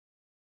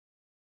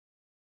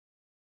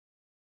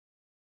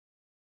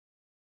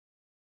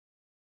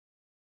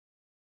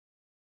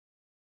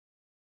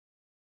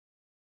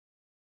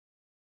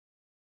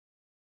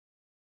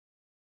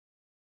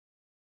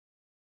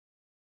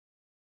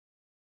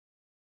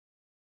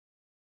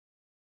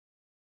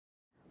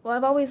Well,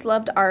 I've always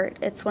loved art.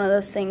 It's one of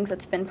those things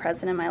that's been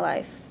present in my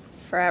life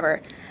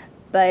forever.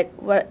 But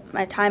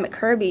my time at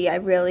Kirby,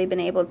 I've really been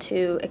able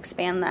to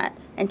expand that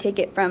and take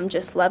it from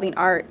just loving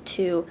art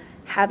to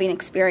having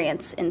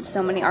experience in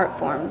so many art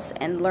forms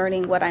and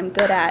learning what I'm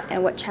good at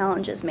and what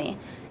challenges me,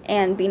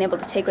 and being able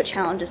to take what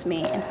challenges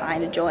me and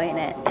find a joy in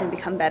it and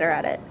become better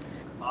at it.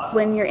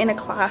 When you're in a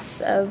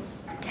class of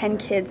 10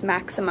 kids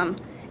maximum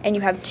and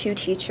you have two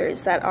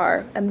teachers that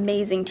are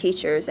amazing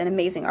teachers and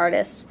amazing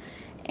artists,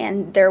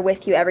 and they're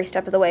with you every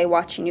step of the way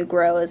watching you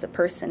grow as a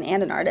person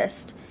and an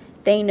artist,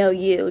 they know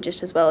you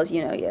just as well as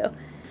you know you.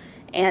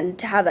 And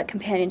to have that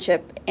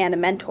companionship and a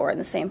mentor in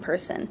the same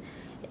person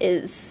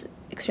is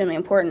extremely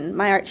important.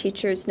 My art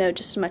teachers know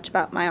just as much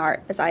about my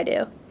art as I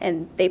do,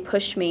 and they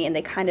push me and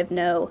they kind of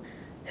know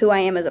who I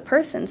am as a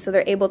person, so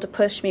they're able to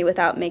push me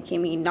without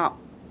making me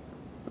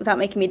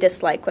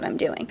dislike what I'm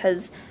doing.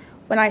 Because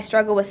when I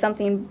struggle with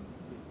something,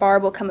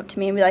 Barb will come up to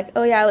me and be like,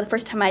 oh yeah, well, the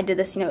first time I did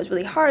this, it was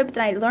really hard, but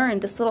then I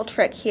learned this little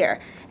trick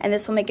here, and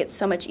this will make it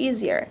so much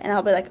easier. And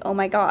I'll be like, oh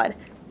my God,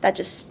 that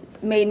just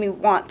made me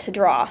want to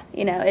draw.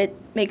 It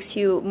makes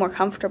you more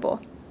comfortable.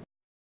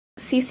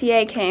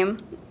 CCA came,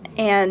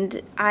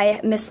 and I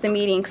missed the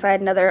meeting because I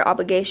had another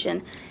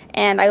obligation.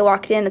 And I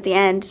walked in at the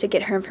end to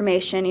get her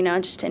information,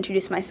 just to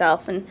introduce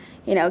myself and,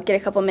 get a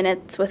couple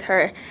minutes with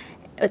her,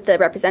 with the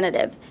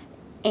representative.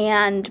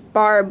 And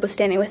Barb was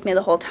standing with me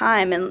the whole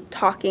time and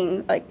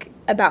talking,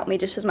 about me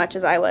just as much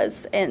as I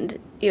was. And,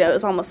 it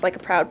was almost like a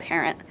proud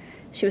parent.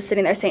 She was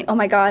sitting there saying, oh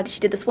my God, she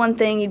did this one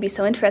thing, you'd be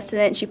so interested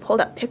in it. And she pulled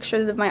up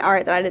pictures of my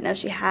art that I didn't know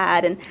she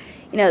had. And,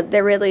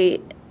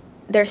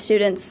 their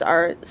students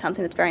are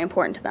something that's very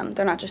important to them.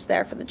 They're not just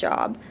there for the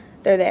job.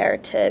 They're there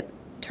to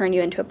turn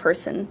you into a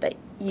person that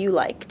you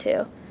like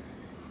to.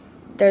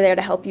 They're there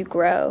to help you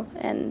grow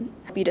and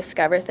help you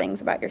discover things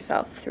about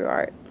yourself through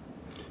art.